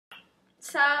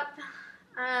What's up?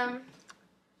 I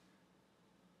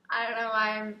don't know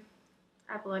why I'm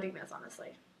uploading this,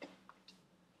 honestly.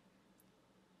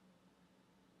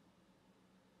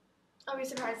 I'll be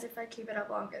surprised if I keep it up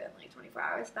longer than like 24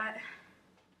 hours, but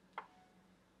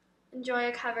enjoy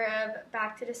a cover of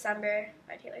Back to December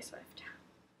by Taylor Swift.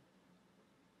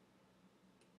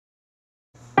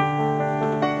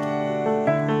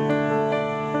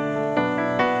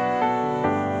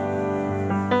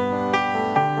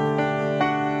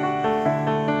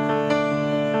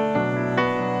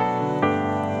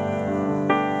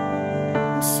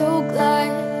 So glad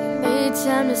you made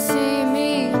time to see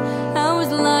me. How was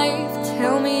life?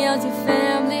 Tell me, how's your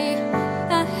family?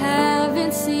 I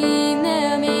haven't seen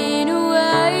them in a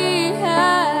while.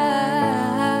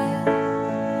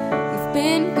 You've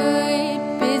been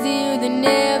good, busier than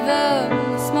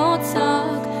ever. Small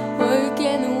talk, work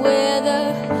and the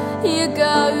weather. Your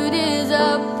guard is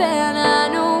up and I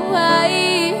know why.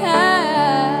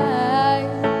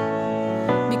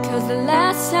 Because the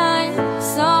last time you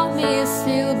saw me is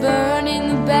still burning in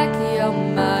the back of your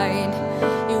mind.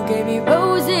 You gave me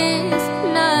roses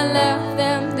and I left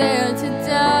them there to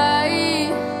die.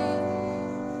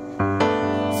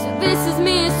 So this is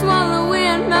me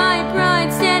swallowing my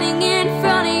pride, standing in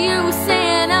front of you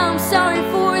saying I'm sorry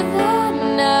for that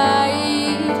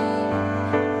night.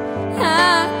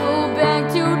 I go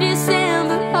back to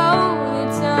December all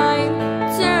the time.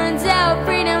 Turns out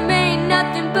freedom ain't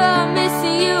nothing but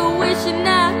missing you, wishing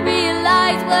I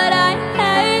realized what I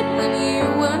had when you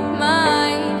were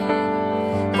mine.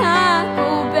 I go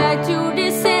back to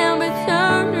December,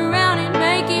 turn around and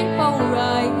make it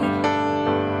alright.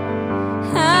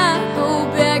 I go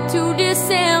back to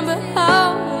December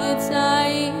all the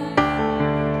time.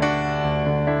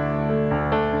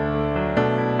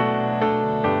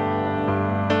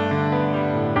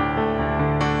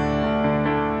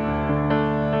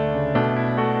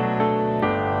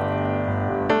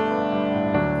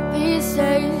 These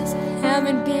days,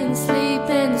 haven't been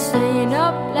sleeping, staying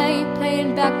up late,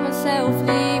 playing back myself,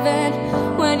 leaving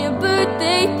when your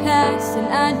birthday passed and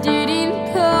I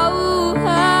didn't go.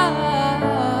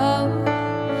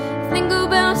 Think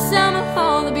about summer,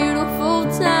 all the beautiful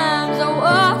times I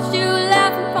watched you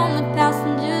laughing from the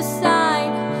passenger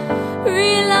side.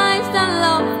 Realized I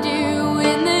loved you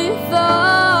in the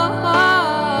fall.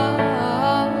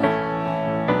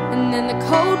 And then the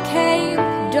cold came,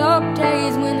 the dark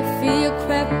days when the fear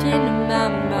crept into my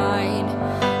mind.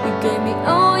 You gave me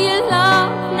all your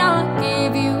love, and all I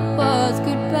gave you was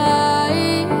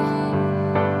goodbye.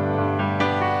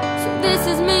 So this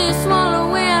is me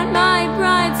swallowing